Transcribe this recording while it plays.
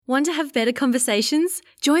Want to have better conversations?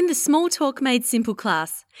 Join the Small Talk Made Simple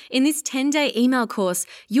class. In this 10-day email course,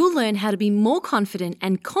 you'll learn how to be more confident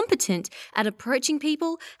and competent at approaching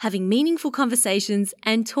people, having meaningful conversations,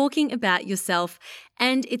 and talking about yourself.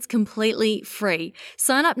 And it's completely free.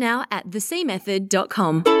 Sign up now at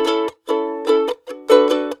thecmethod.com.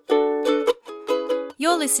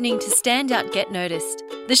 You're listening to Stand Out, Get Noticed,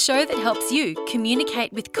 the show that helps you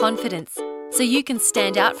communicate with confidence so you can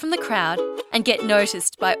stand out from the crowd and get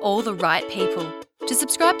noticed by all the right people. To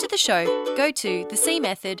subscribe to the show, go to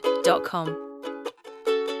thecmethod.com.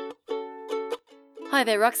 Hi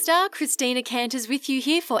there, Rockstar. Christina Canters with you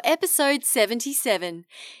here for episode 77.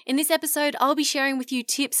 In this episode, I'll be sharing with you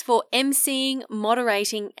tips for emceeing,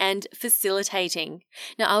 moderating, and facilitating.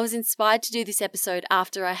 Now, I was inspired to do this episode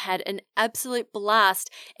after I had an absolute blast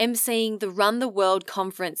emceeing the Run the World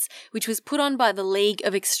conference, which was put on by the League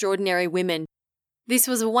of Extraordinary Women. This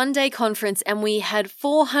was a one-day conference and we had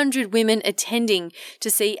 400 women attending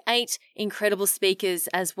to see 8 incredible speakers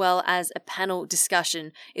as well as a panel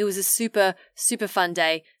discussion. It was a super, super fun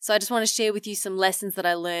day. So I just want to share with you some lessons that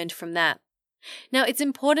I learned from that. Now, it's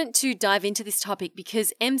important to dive into this topic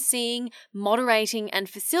because emceeing, moderating, and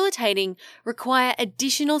facilitating require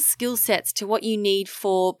additional skill sets to what you need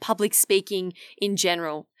for public speaking in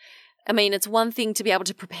general. I mean, it's one thing to be able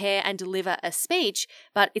to prepare and deliver a speech,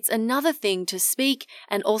 but it's another thing to speak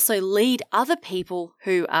and also lead other people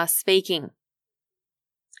who are speaking.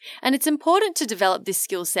 And it's important to develop this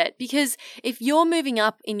skill set because if you're moving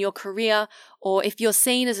up in your career, or if you're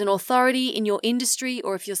seen as an authority in your industry,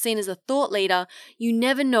 or if you're seen as a thought leader, you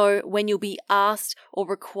never know when you'll be asked or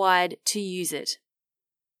required to use it.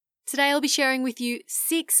 Today, I'll be sharing with you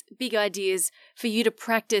 6 big ideas for you to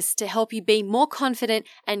practice to help you be more confident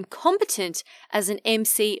and competent as an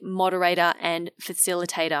MC, moderator, and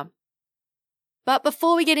facilitator. But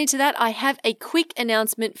before we get into that, I have a quick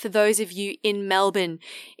announcement for those of you in Melbourne.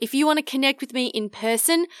 If you want to connect with me in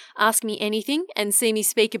person, ask me anything, and see me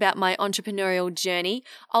speak about my entrepreneurial journey,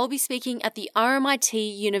 I'll be speaking at the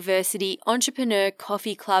RMIT University Entrepreneur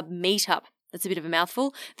Coffee Club Meetup. That's a bit of a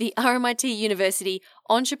mouthful. The RMIT University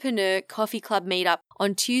Entrepreneur Coffee Club Meetup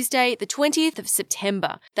on Tuesday, the 20th of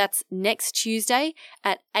September. That's next Tuesday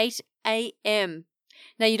at 8 a.m.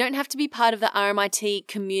 Now, you don't have to be part of the RMIT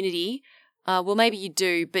community. Well, maybe you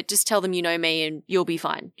do, but just tell them you know me and you'll be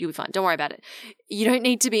fine. You'll be fine. Don't worry about it. You don't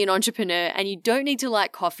need to be an entrepreneur and you don't need to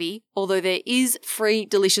like coffee, although there is free,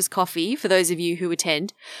 delicious coffee for those of you who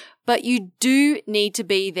attend. But you do need to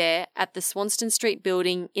be there at the Swanston Street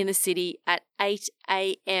building in the city at 8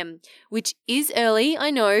 a.m., which is early,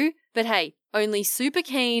 I know, but hey, only super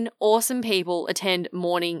keen, awesome people attend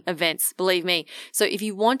morning events, believe me. So if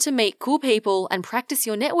you want to meet cool people and practice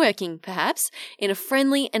your networking, perhaps, in a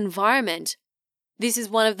friendly environment, this is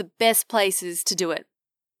one of the best places to do it.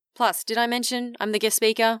 Plus, did I mention I'm the guest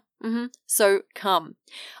speaker? So come.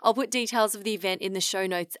 I'll put details of the event in the show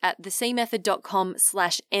notes at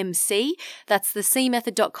thecmethod.com/MC. That's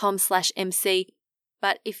thecmethod.com/MC.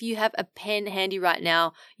 But if you have a pen handy right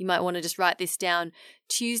now, you might want to just write this down.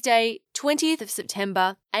 Tuesday, 20th of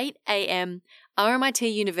September, 8 a.m.,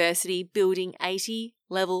 RMIT University, Building 80,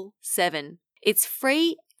 Level 7. It's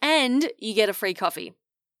free and you get a free coffee.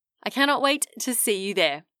 I cannot wait to see you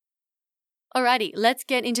there. Alrighty, let's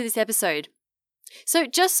get into this episode. So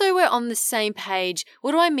just so we're on the same page,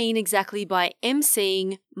 what do I mean exactly by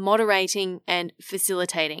emceeing, moderating, and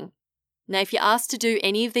facilitating? Now, if you're asked to do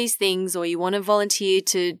any of these things or you want to volunteer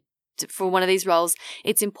for one of these roles,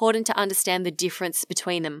 it's important to understand the difference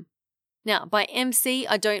between them. Now, by MC,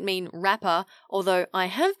 I don't mean rapper, although I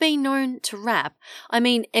have been known to rap. I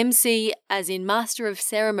mean MC as in Master of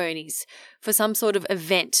Ceremonies for some sort of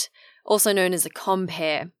event, also known as a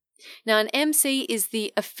compere. Now, an MC is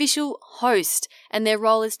the official host, and their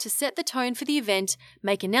role is to set the tone for the event,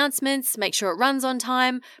 make announcements, make sure it runs on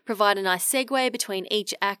time, provide a nice segue between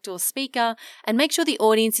each act or speaker, and make sure the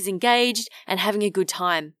audience is engaged and having a good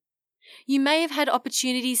time. You may have had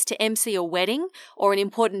opportunities to MC a wedding or an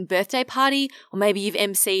important birthday party, or maybe you've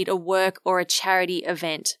MC'd a work or a charity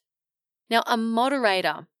event. Now, a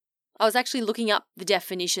moderator. I was actually looking up the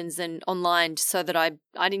definitions and online so that I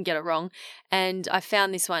didn't get it wrong, and I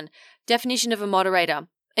found this one. Definition of a moderator: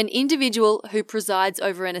 an individual who presides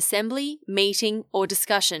over an assembly, meeting, or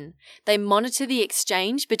discussion. They monitor the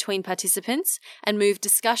exchange between participants and move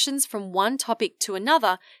discussions from one topic to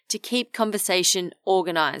another to keep conversation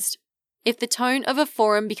organized. If the tone of a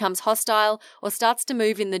forum becomes hostile or starts to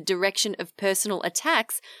move in the direction of personal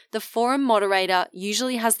attacks, the forum moderator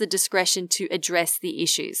usually has the discretion to address the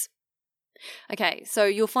issues. Okay, so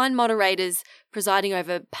you'll find moderators presiding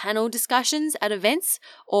over panel discussions at events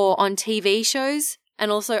or on TV shows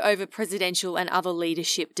and also over presidential and other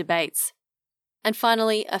leadership debates. And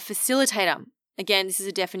finally, a facilitator. Again, this is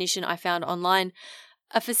a definition I found online.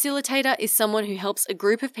 A facilitator is someone who helps a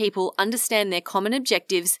group of people understand their common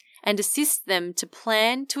objectives and assists them to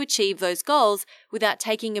plan to achieve those goals without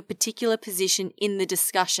taking a particular position in the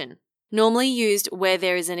discussion. Normally used where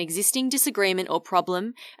there is an existing disagreement or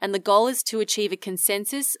problem, and the goal is to achieve a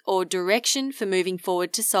consensus or direction for moving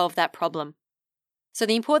forward to solve that problem. So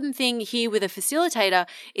the important thing here with a facilitator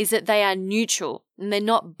is that they are neutral and they're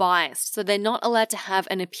not biased. So they're not allowed to have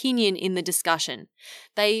an opinion in the discussion.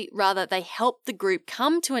 They help the group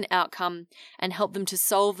come to an outcome and help them to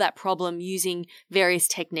solve that problem using various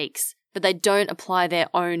techniques, but they don't apply their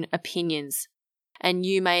own opinions. And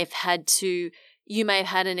you may have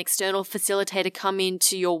had an external facilitator come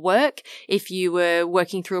into your work if you were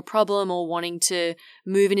working through a problem or wanting to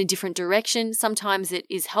move in a different direction. Sometimes it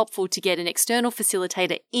is helpful to get an external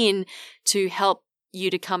facilitator in to help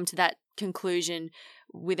you to come to that conclusion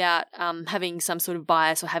without having some sort of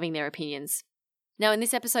bias or having their opinions. Now, in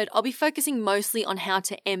this episode, I'll be focusing mostly on how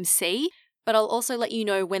to MC, but I'll also let you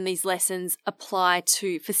know when these lessons apply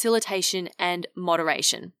to facilitation and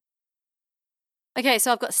moderation. Okay,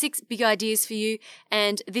 so I've got 6 big ideas for you,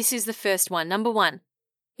 and this is the first one. Number 1,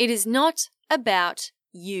 it is not about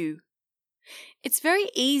you. It's very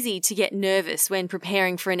easy to get nervous when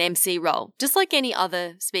preparing for an MC role, just like any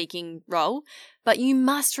other speaking role, but you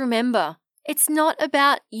must remember, it's not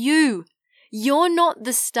about you. You're not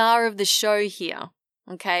the star of the show here,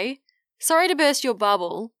 okay? Sorry to burst your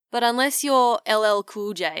bubble, but unless you're LL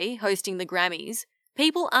Cool J hosting the Grammys,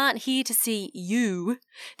 people aren't here to see you.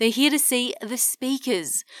 They're here to see the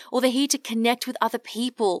speakers, or they're here to connect with other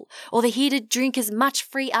people, or they're here to drink as much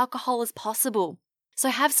free alcohol as possible. So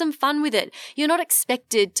have some fun with it. You're not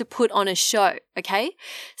expected to put on a show, okay?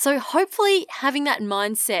 So hopefully having that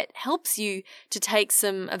mindset helps you to take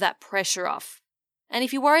some of that pressure off. And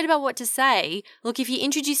if you're worried about what to say, look, if you're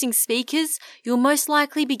introducing speakers, you'll most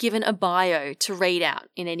likely be given a bio to read out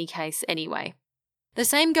in any case anyway. The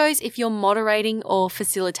same goes if you're moderating or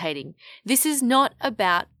facilitating. This is not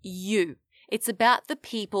about you. It's about the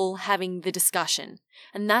people having the discussion.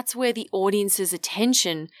 And that's where the audience's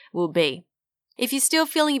attention will be. If you're still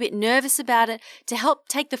feeling a bit nervous about it, to help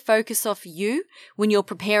take the focus off you when you're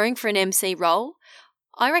preparing for an MC role,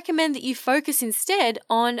 I recommend that you focus instead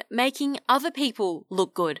on making other people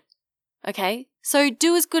look good. Okay? So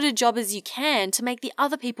do as good a job as you can to make the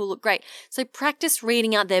other people look great. So practice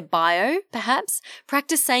reading out their bio, perhaps.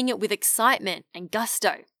 Practice saying it with excitement and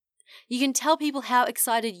gusto. You can tell people how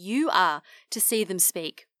excited you are to see them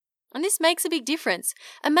speak. And this makes a big difference.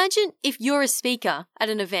 Imagine if you're a speaker at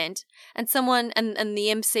an event and and the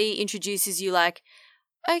MC introduces you like,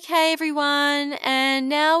 okay, everyone, and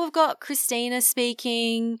now we've got Christina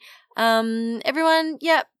speaking. Everyone,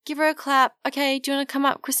 yep, give her a clap. Okay, do you want to come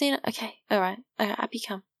up, Christina? Okay, all right, up you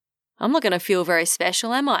come. I'm not going to feel very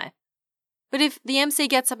special, am I? But if the MC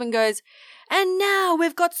gets up and goes, and now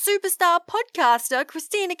we've got superstar podcaster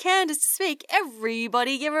Christina Canters to speak,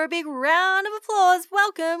 everybody give her a big round of applause.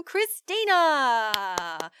 Welcome, Christina.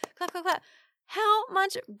 Clap, clap, clap. How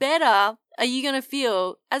much better are you going to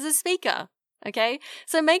feel as a speaker? Okay,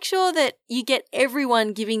 so make sure that you get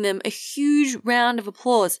everyone giving them a huge round of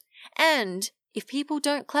applause. And if people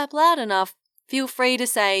don't clap loud enough, feel free to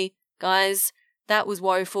say, guys, that was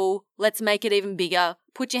woeful. Let's make it even bigger.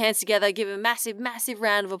 Put your hands together. Give a massive, massive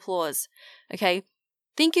round of applause. Okay.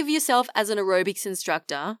 Think of yourself as an aerobics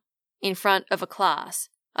instructor in front of a class.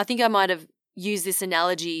 I think I might have used this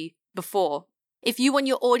analogy before. If you want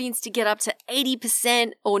your audience to get up to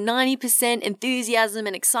 80% or 90% enthusiasm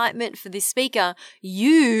and excitement for this speaker,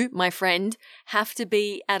 you, my friend, have to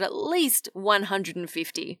be at least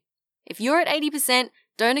 150. If you're at 80%,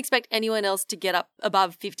 don't expect anyone else to get up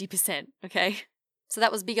above 50%, okay? So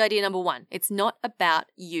that was big idea number 1. It's not about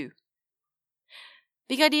you.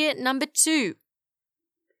 Big idea number 2.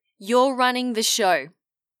 You're running the show.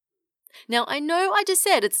 Now, I know I just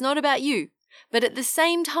said it's not about you, but at the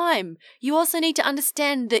same time, you also need to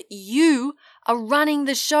understand that you are running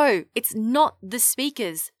the show. It's not the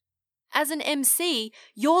speakers. As an MC,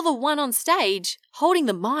 you're the one on stage holding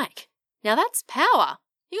the mic. Now that's power.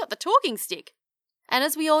 You got the talking stick. And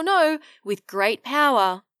as we all know, with great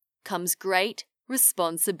power comes great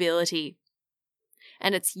responsibility.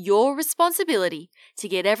 And it's your responsibility to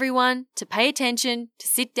get everyone to pay attention, to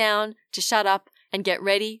sit down, to shut up, and get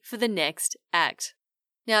ready for the next act.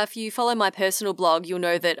 Now, if you follow my personal blog, you'll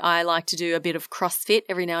know that I like to do a bit of CrossFit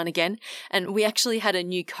every now and again. And we actually had a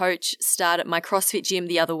new coach start at my CrossFit gym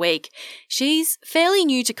the other week. She's fairly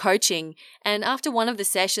new to coaching. And after one of the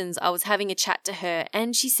sessions, I was having a chat to her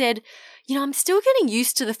and she said, I'm still getting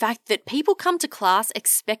used to the fact that people come to class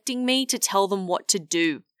expecting me to tell them what to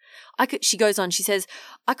do. She goes on, she says,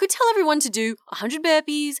 I could tell everyone to do 100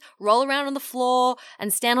 burpees, roll around on the floor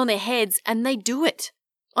and stand on their heads, and they do it.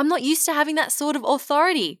 I'm not used to having that sort of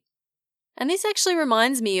authority. And this actually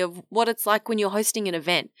reminds me of what it's like when you're hosting an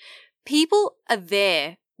event. People are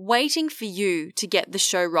there waiting for you to get the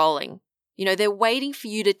show rolling. They're waiting for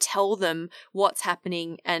you to tell them what's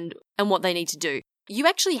happening and what they need to do. You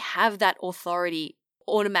actually have that authority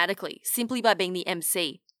automatically simply by being the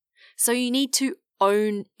MC. So you need to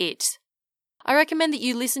own it. I recommend that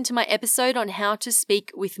you listen to my episode on how to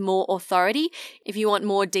speak with more authority. If you want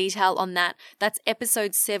more detail on that, that's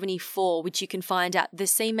episode 74, which you can find at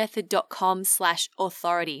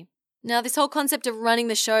thecmethod.com/authority. Now, this whole concept of running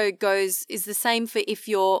the show is the same for if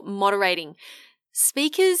you're moderating.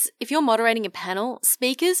 Speakers, if you're moderating a panel,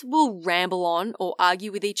 speakers will ramble on or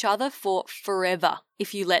argue with each other for forever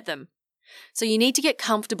if you let them. So you need to get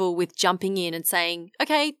comfortable with jumping in and saying,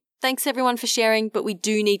 okay, thanks everyone for sharing, but we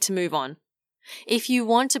do need to move on. If you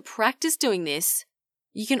want to practice doing this,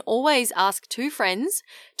 you can always ask two friends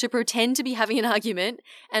to pretend to be having an argument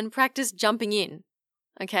and practice jumping in,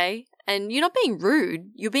 okay? And you're not being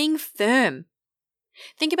rude, you're being firm.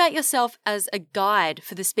 Think about yourself as a guide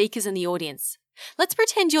for the speakers and the audience. Let's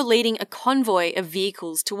pretend you're leading a convoy of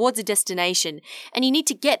vehicles towards a destination and you need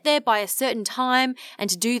to get there by a certain time, and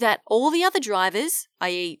to do that, all the other drivers,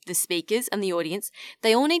 i.e. the speakers and the audience,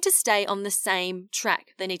 they all need to stay on the same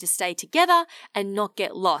track. They need to stay together and not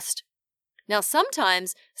get lost. Now,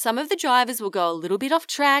 sometimes some of the drivers will go a little bit off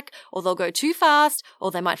track, or they'll go too fast,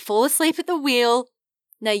 or they might fall asleep at the wheel.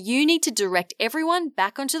 Now, you need to direct everyone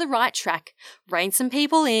back onto the right track, rein some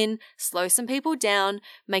people in, slow some people down,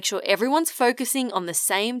 make sure everyone's focusing on the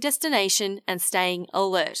same destination and staying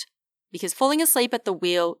alert, because falling asleep at the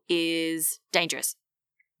wheel is dangerous.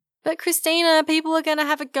 But Christina, people are going to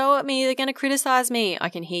have a go at me. They're going to criticize me. I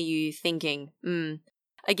can hear you thinking,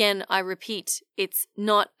 Again, I repeat, it's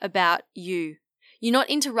not about you. You're not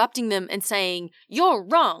interrupting them and saying, you're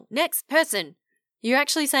wrong, next person. You're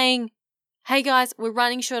actually saying, hey guys, we're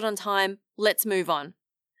running short on time, let's move on.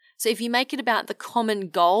 So if you make it about the common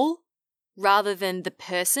goal rather than the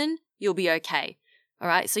person, you'll be okay. All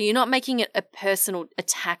right, so you're not making it a personal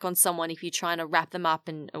attack on someone if you're trying to wrap them up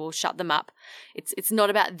or shut them up. It's not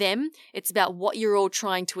about them, it's about what you're all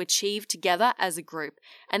trying to achieve together as a group.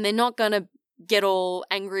 And they're not going to get all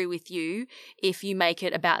angry with you if you make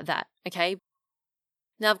it about that, okay?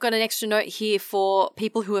 Now I've got an extra note here for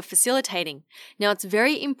people who are facilitating. Now it's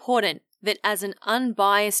very important that as an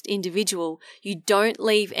unbiased individual, you don't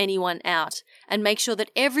leave anyone out, and make sure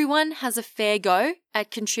that everyone has a fair go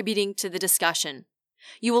at contributing to the discussion.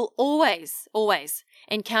 You will always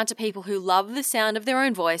encounter people who love the sound of their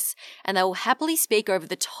own voice, and they will happily speak over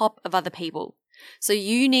the top of other people. So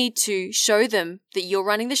you need to show them that you're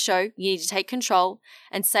running the show, you need to take control,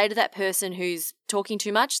 and say to that person who's talking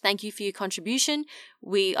too much, thank you for your contribution.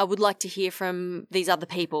 I would like to hear from these other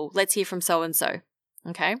people. Let's hear from so-and-so.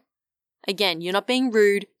 Okay? Again, you're not being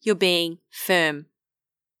rude, you're being firm.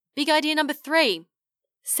 Big idea number 3,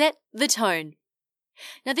 set the tone.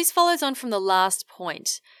 Now, this follows on from the last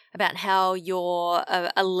point about how you're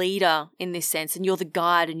a leader in this sense and you're the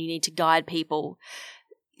guide and you need to guide people.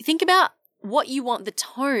 Think about what you want the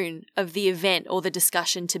tone of the event or the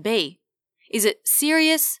discussion to be. Is it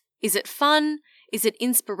serious? Is it fun? Is it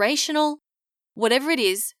inspirational? Whatever it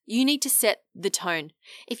is, you need to set the tone.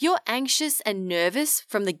 If you're anxious and nervous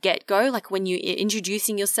from the get-go, like when you're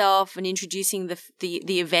introducing yourself and introducing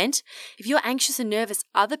the event, if you're anxious and nervous,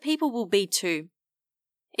 other people will be too.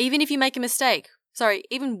 Even if you make a mistake,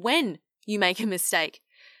 even when you make a mistake,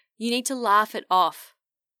 you need to laugh it off.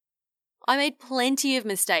 I made plenty of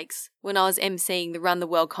mistakes when I was emceeing the Run the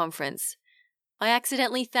World conference. I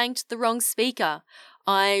accidentally thanked the wrong speaker.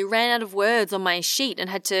 I ran out of words on my sheet and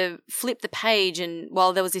had to flip the page, and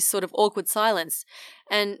while there was this sort of awkward silence.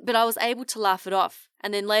 But I was able to laugh it off.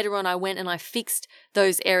 And then later on I went and I fixed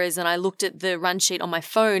those errors and I looked at the run sheet on my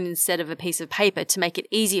phone instead of a piece of paper to make it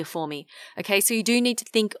easier for me. Okay, so you do need to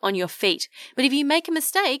think on your feet. But if you make a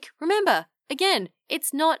mistake, remember, again,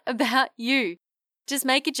 it's not about you. Just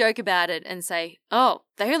make a joke about it and say, oh,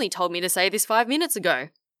 they only told me to say this 5 minutes ago.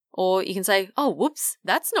 Or you can say, oh, whoops,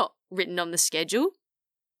 that's not written on the schedule.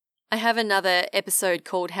 I have another episode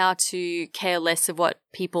called How to Care Less of What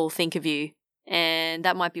People Think of You, and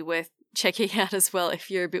that might be worth checking out as well if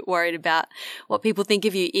you're a bit worried about what people think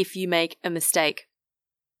of you if you make a mistake.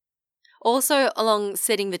 Also, along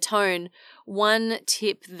setting the tone, one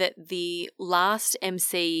tip that the last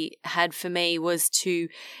MC had for me was to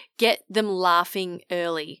get them laughing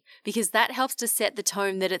early, because that helps to set the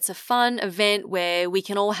tone that it's a fun event where we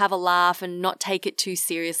can all have a laugh and not take it too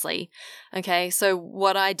seriously. Okay, so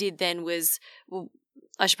what I did then was,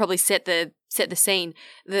 I should probably set the scene.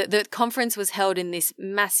 The conference was held in this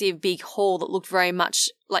massive big hall that looked very much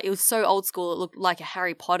like, it was so old school, it looked like a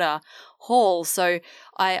Harry Potter hall. So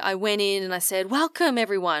I went in and I said, "Welcome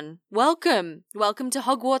everyone, welcome to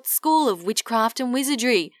Hogwarts School of Witchcraft and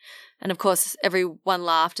Wizardry." And of course everyone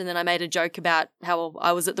laughed, and then I made a joke about how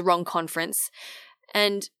I was at the wrong conference.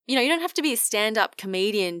 And you don't have to be a stand-up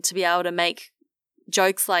comedian to be able to make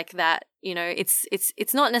jokes like that.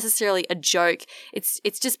 It's not necessarily a joke. It's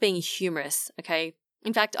just being humorous, okay?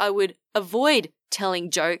 In fact, I would avoid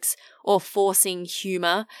telling jokes or forcing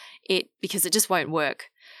humor because it just won't work.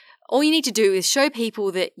 All you need to do is show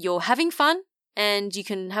people that you're having fun and you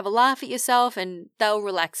can have a laugh at yourself and they'll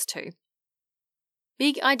relax too.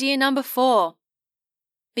 Big idea number 4,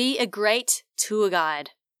 be a great tour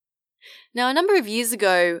guide. Now, a number of years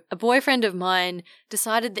ago, a boyfriend of mine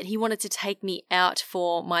decided that he wanted to take me out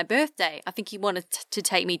for my birthday. I think he wanted to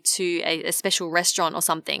take me to a special restaurant or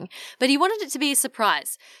something, but he wanted it to be a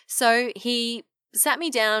surprise. So he sat me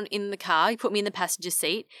down in the car, he put me in the passenger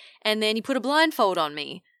seat, and then he put a blindfold on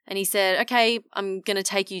me. And he said, "Okay, I'm going to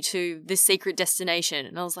take you to this secret destination."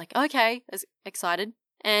 And I was like, "Okay," I was excited.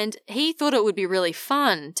 And he thought it would be really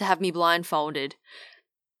fun to have me blindfolded.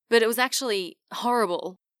 But it was actually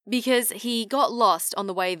horrible, because he got lost on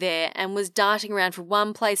the way there and was darting around from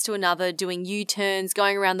one place to another, doing U-turns,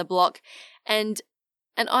 going around the block, and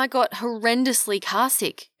I got horrendously car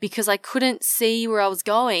sick because I couldn't see where I was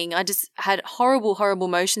going. I just had horrible, horrible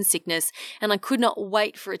motion sickness, and I could not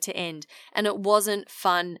wait for it to end, and it wasn't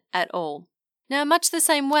fun at all. Now, much the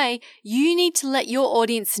same way, you need to let your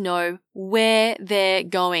audience know where they're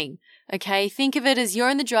going. Okay, think of it as you're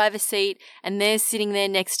in the driver's seat and they're sitting there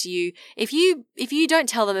next to you. If you don't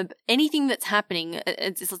tell them anything that's happening,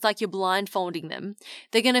 it's like you're blindfolding them,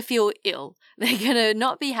 they're going to feel ill. They're going to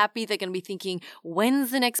not be happy. They're going to be thinking,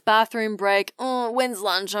 when's the next bathroom break? Oh, when's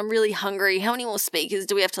lunch? I'm really hungry. How many more speakers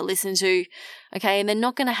do we have to listen to? Okay, and they're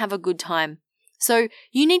not going to have a good time. So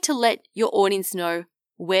you need to let your audience know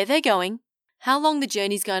where they're going, how long the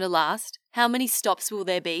journey's going to last, how many stops will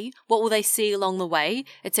there be, what will they see along the way,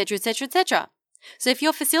 etc., etc., etc. So if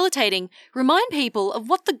you're facilitating, remind people of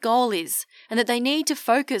what the goal is and that they need to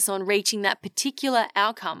focus on reaching that particular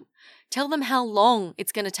outcome. Tell them how long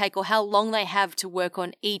it's going to take or how long they have to work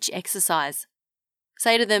on each exercise.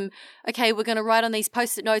 Say to them, "Okay, we're going to write on these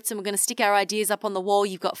post-it notes and we're going to stick our ideas up on the wall.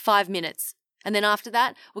 You've got 5 minutes. And then after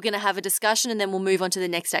that, we're going to have a discussion and then we'll move on to the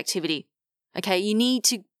next activity." Okay, you need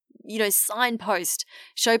to signpost,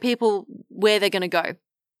 show people where they're going to go.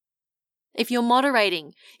 If you're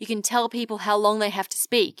moderating, you can tell people how long they have to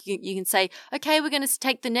speak. You can say, "Okay, we're going to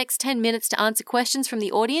take the next 10 minutes to answer questions from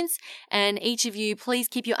the audience, and each of you, please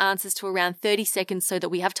keep your answers to around 30 seconds so that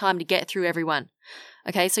we have time to get through everyone."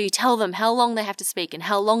 Okay, so you tell them how long they have to speak and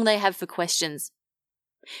how long they have for questions.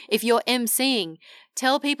 If you're emceeing,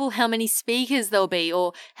 tell people how many speakers there'll be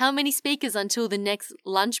or how many speakers until the next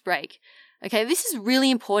lunch break. Okay, this is really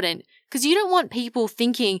important because you don't want people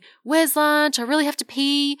thinking, "Where's lunch? I really have to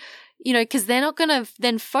pee," because they're not going to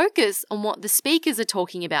then focus on what the speakers are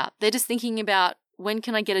talking about. They're just thinking about, when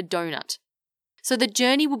can I get a donut? So the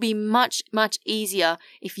journey will be much, much easier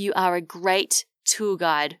if you are a great tour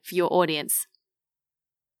guide for your audience.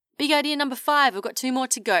 Big idea number 5. We've got 2 more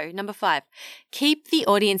to go. Number 5, keep the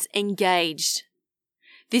audience engaged.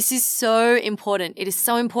 This is so important. It is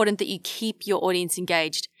so important that you keep your audience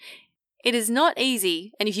engaged. It is not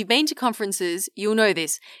easy, and if you've been to conferences, you'll know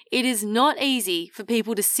this. It is not easy for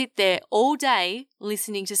people to sit there all day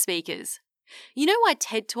listening to speakers. You know why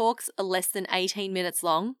TED Talks are less than 18 minutes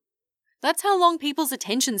long? That's how long people's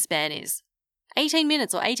attention span is. 18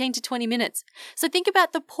 minutes or 18 to 20 minutes. So think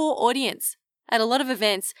about the poor audience. At a lot of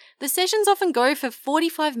events, the sessions often go for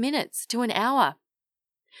 45 minutes to an hour.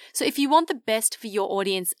 So if you want the best for your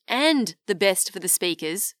audience and the best for the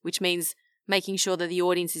speakers, which means making sure that the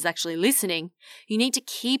audience is actually listening, you need to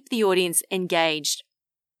keep the audience engaged.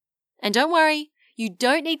 And don't worry, you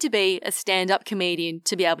don't need to be a stand-up comedian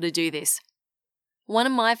to be able to do this. One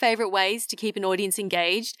of my favorite ways to keep an audience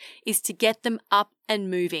engaged is to get them up and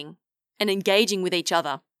moving and engaging with each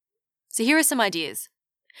other. So here are some ideas.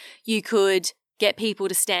 You could get people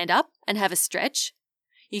to stand up and have a stretch.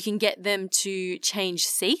 You can get them to change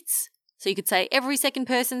seats. So you could say every second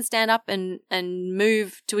person stand up and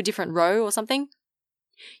move to a different row or something.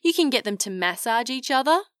 You can get them to massage each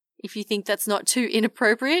other if you think that's not too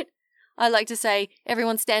inappropriate. I like to say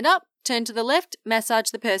everyone stand up, turn to the left,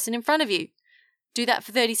 massage the person in front of you. Do that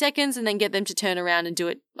for 30 seconds and then get them to turn around and do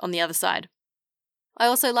it on the other side. I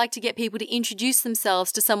also like to get people to introduce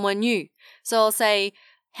themselves to someone new. So I'll say,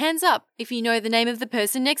 hands up if you know the name of the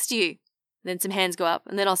person next to you. Then some hands go up.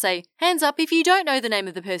 And then I'll say, hands up if you don't know the name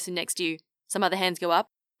of the person next to you. Some other hands go up.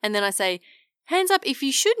 And then I say, hands up if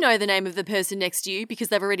you should know the name of the person next to you because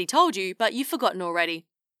they've already told you, but you've forgotten already.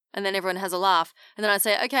 And then everyone has a laugh. And then I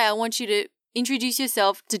say, okay, I want you to introduce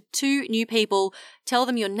yourself to 2 new people, tell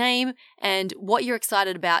them your name and what you're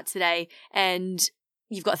excited about today, and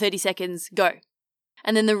you've got 30 seconds, go.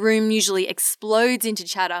 And then the room usually explodes into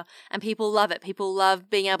chatter and people love it. People love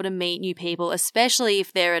being able to meet new people, especially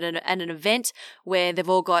if they're at an event where they've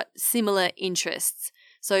all got similar interests.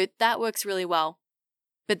 So that works really well.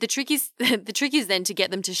 But the trick is then to get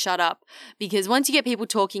them to shut up, because once you get people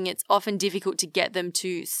talking, it's often difficult to get them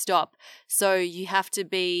to stop. So you have to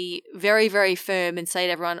be very, very firm and say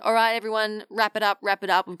to everyone, all right, everyone, wrap it up.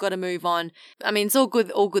 We've got to move on. I mean, it's all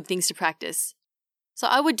good things to practice. So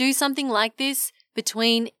I would do something like this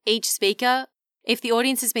between each speaker. If the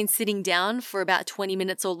audience has been sitting down for about 20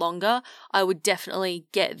 minutes or longer, I would definitely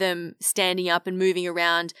get them standing up and moving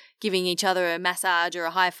around, giving each other a massage or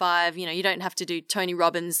a high five. You know, you don't have to do Tony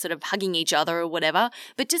Robbins sort of hugging each other or whatever,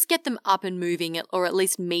 but just get them up and moving or at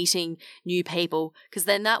least meeting new people, because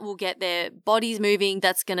then that will get their bodies moving.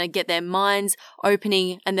 That's going to get their minds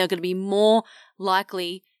opening and they're going to be more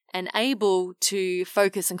likely and able to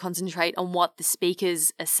focus and concentrate on what the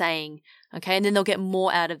speakers are saying. Okay, and then they'll get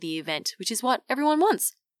more out of the event, which is what everyone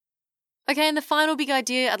wants. Okay, and the final big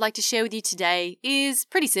idea I'd like to share with you today is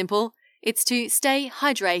pretty simple. It's to stay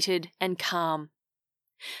hydrated and calm.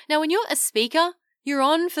 Now, when you're a speaker, you're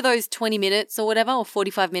on for those 20 minutes or whatever, or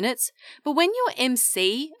 45 minutes. But when you're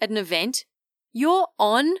MC at an event, you're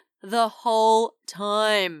on the whole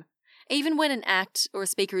time. Even when an act or a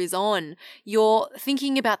speaker is on, you're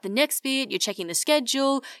thinking about the next bit, you're checking the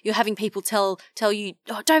schedule, you're having people tell you,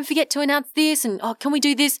 oh, don't forget to announce this, and oh, can we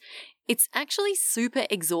do this? It's actually super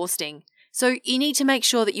exhausting. So you need to make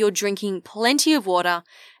sure that you're drinking plenty of water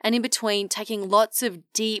and in between taking lots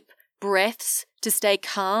of deep breaths to stay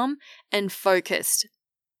calm and focused.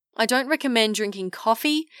 I don't recommend drinking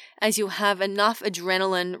coffee as you'll have enough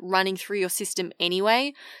adrenaline running through your system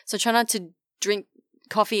anyway. So try not to drink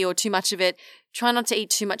coffee or too much of it. Try not to eat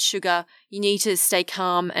too much sugar. You need to stay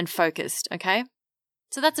calm and focused, okay?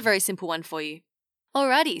 So that's a very simple one for you.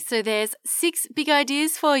 Alrighty, so there's 6 big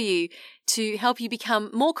ideas for you to help you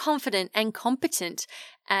become more confident and competent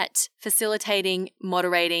at facilitating,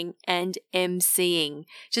 moderating, and emceeing.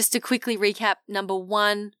 Just to quickly recap, number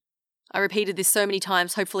 1, I repeated this so many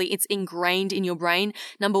times, hopefully it's ingrained in your brain.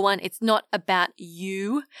 Number 1, it's not about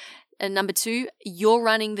you. And number 2, you're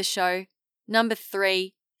running the show. Number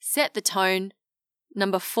 3, set the tone.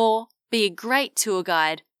 Number 4, be a great tour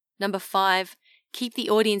guide. Number 5, keep the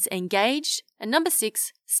audience engaged. And number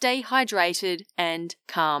 6, stay hydrated and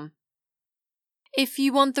calm. If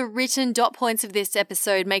you want the written dot points of this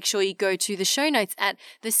episode, make sure you go to the show notes at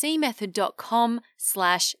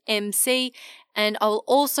thecmethod.com/MC. And I'll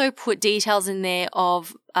also put details in there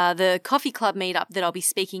of the coffee club meetup that I'll be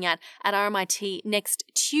speaking at RMIT next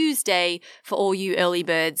Tuesday for all you early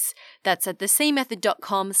birds. That's at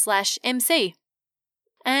thecmethod.com/MC.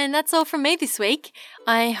 And that's all from me this week.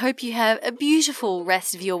 I hope you have a beautiful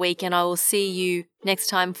rest of your week and I will see you next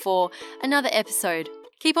time for another episode.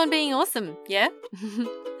 Keep on being awesome, yeah?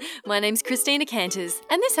 My name's Christina Canters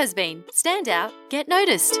and this has been Stand Out, Get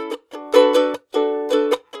Noticed.